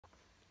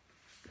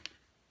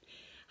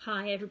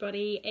Hi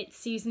everybody, it's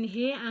Susan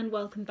here and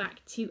welcome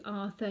back to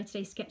our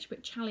 30-day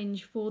sketchbook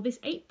challenge for this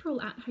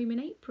April at home in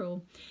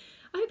April.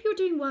 I hope you're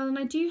doing well and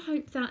I do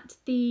hope that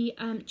the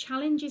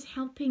challenge is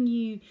helping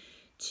you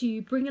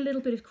to bring a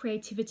little bit of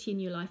creativity in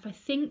your life. I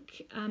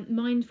think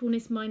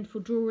mindfulness,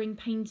 mindful drawing,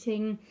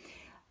 painting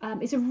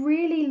is a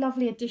really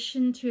lovely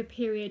addition to a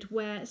period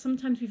where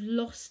sometimes we've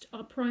lost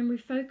our primary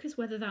focus,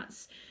 whether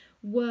that's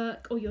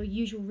work or your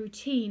usual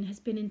routine has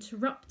been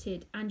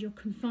interrupted and you're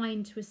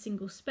confined to a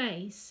single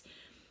space.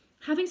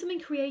 Having something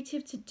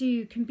creative to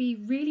do can be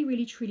really,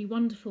 really, truly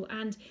wonderful.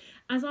 And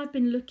as I've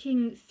been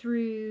looking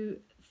through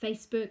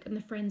Facebook and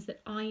the friends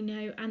that I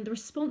know and the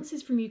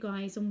responses from you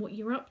guys on what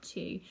you're up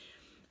to,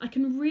 I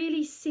can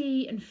really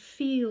see and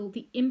feel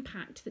the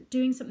impact that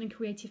doing something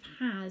creative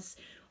has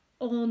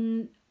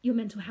on your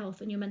mental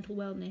health and your mental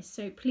wellness.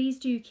 So please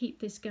do keep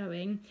this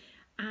going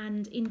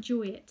and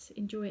enjoy it.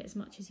 Enjoy it as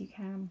much as you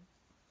can.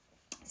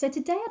 So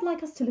today I'd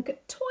like us to look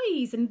at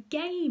toys and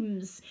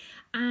games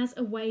as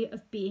a way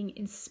of being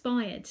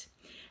inspired.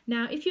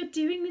 Now, if you're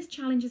doing this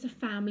challenge as a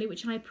family,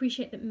 which I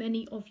appreciate that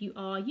many of you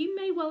are, you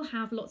may well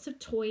have lots of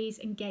toys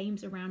and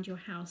games around your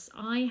house.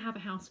 I have a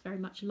house very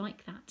much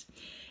like that.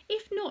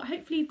 If not,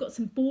 hopefully you've got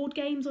some board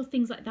games or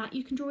things like that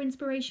you can draw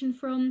inspiration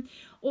from,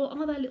 or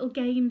are there little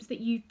games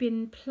that you've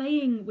been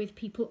playing with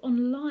people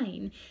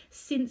online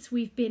since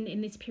we've been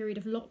in this period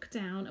of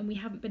lockdown and we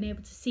haven't been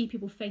able to see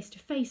people face to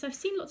face. I've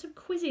seen lots of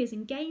quizzes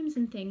and games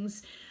and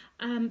things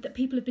that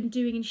people have been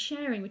doing and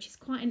sharing, which is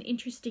quite an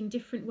interesting,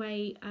 different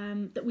way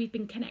that we've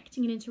been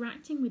connecting and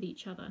interacting with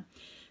each other.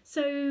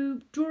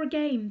 So draw a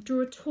game,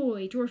 draw a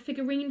toy, draw a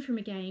figurine from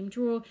a game,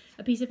 draw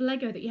a piece of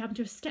Lego that you happen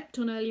to have stepped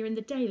on earlier in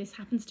the day. This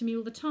happens to me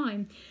all the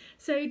time.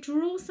 So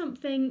draw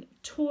something,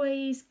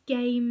 toys,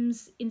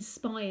 games,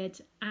 inspired,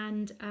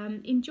 and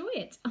enjoy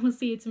it. I'll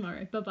see you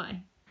tomorrow.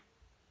 Bye-bye.